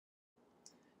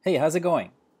Hey, how's it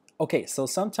going? Okay, so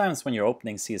sometimes when you're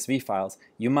opening CSV files,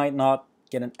 you might not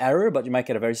get an error, but you might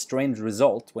get a very strange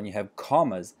result when you have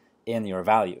commas in your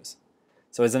values.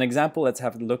 So as an example, let's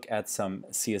have a look at some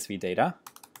CSV data.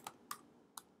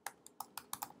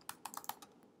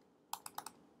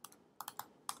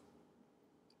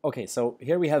 Okay, so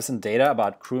here we have some data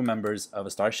about crew members of a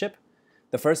starship.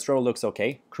 The first row looks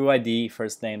okay, crew ID,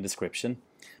 first name, description.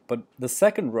 But the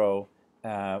second row,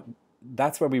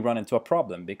 that's where we run into a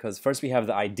problem, because first we have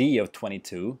the ID of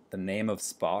 22, the name of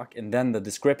Spock, and then the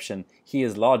description, he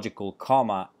is logical,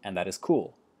 comma, and that is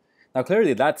cool. Now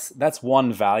clearly that's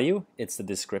one value, it's the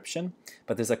description,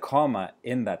 but there's a comma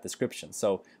in that description.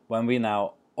 So when we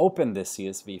now open this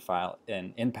CSV file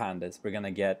in Pandas, we're going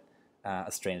to get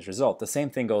a strange result. The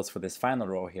same thing goes for this final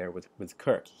row here with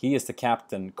Kirk. He is the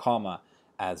captain, comma,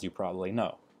 as you probably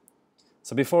know.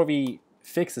 So before we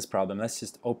fix this problem, let's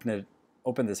just open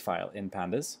this file in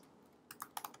Pandas.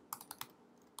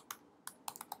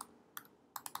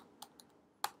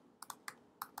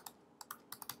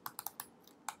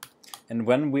 And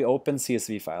when we open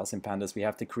CSV files in Pandas, we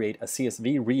have to create a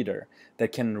CSV reader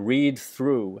that can read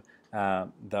through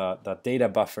the data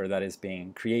buffer that is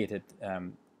being created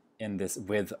in this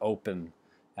with open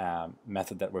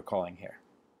method that we're calling here.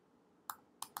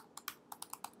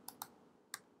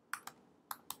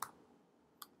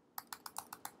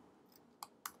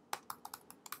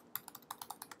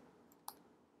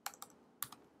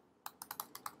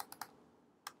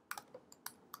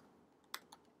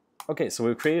 Okay, so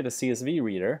we've created a CSV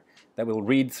reader that will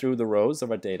read through the rows of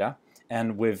our data,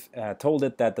 and we've told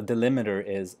it that the delimiter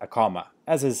is a comma,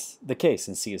 as is the case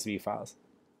in CSV files.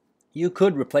 You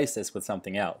could replace this with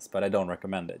something else, but I don't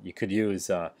recommend it. You could use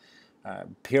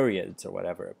periods or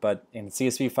whatever, but in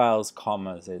CSV files,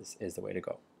 commas is the way to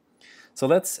go. So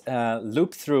let's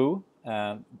loop through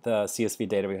the CSV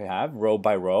data we have, row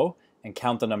by row, and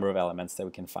count the number of elements that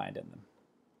we can find in them.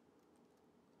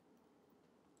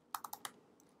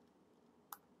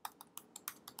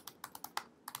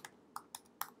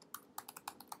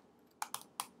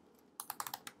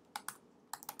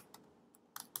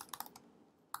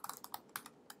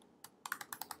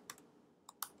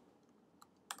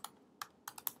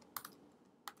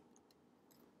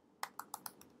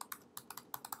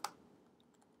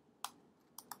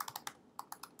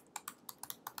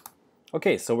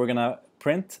 Okay, so we're going to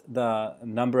print the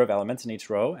number of elements in each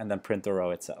row and then print the row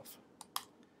itself.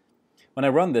 When I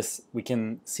run this, we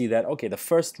can see that, okay, the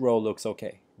first row looks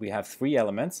okay. We have 3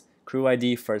 elements, crew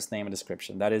ID, first name, and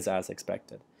description. That is as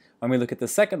expected. When we look at the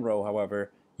second row,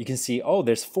 however, you can see, oh,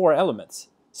 there's 4 elements.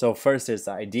 So first there's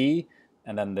the ID,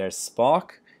 and then there's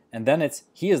Spock, and then it's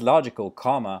he is logical,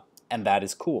 comma, and that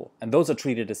is cool. And those are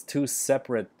treated as 2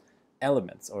 separate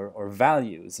elements or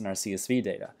values in our CSV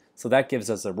data. So that gives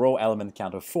us a row element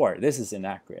count of 4. This is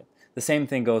inaccurate. The same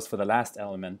thing goes for the last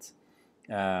element,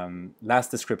 last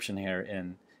description here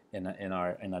in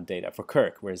our data for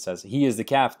Kirk, where it says he is the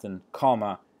captain,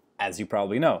 comma, as you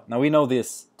probably know. Now we know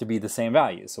this to be the same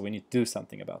value, so we need to do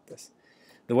something about this.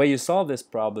 The way you solve this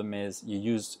problem is you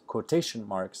use quotation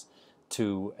marks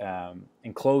to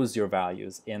enclose your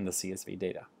values in the CSV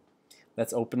data.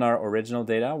 Let's open our original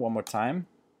data one more time.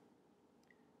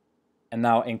 And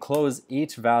now enclose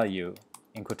each value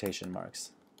in quotation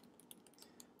marks.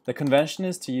 The convention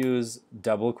is to use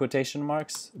double quotation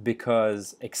marks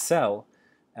because Excel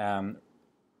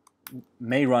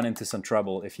may run into some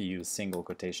trouble if you use single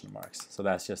quotation marks. So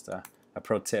that's just a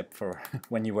pro tip for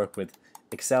when you work with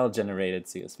Excel-generated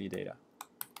CSV data.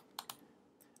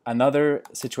 Another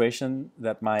situation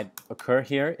that might occur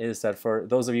here is that for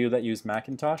those of you that use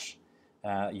Macintosh,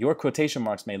 your quotation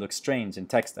marks may look strange in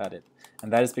TextEdit,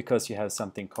 and that is because you have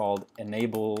something called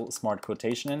Enable Smart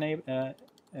Quotation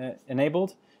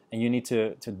enabled, and you need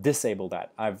to disable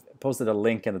that. I've posted a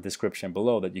link in the description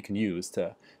below that you can use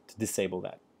to disable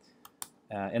that.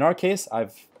 In our case,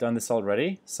 I've done this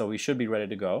already, so we should be ready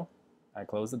to go. I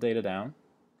close the data down,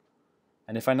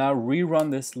 and if I now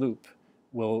rerun this loop,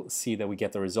 we'll see that we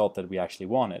get the result that we actually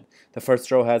wanted. The first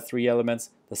row has 3 elements,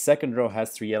 the second row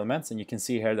has 3 elements, and you can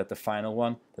see here that the final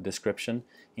one, the description,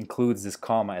 includes this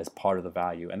comma as part of the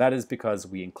value, and that is because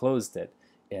we enclosed it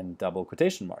in double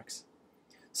quotation marks.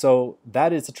 So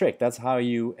that is the trick. That's how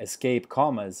you escape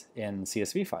commas in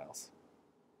CSV files.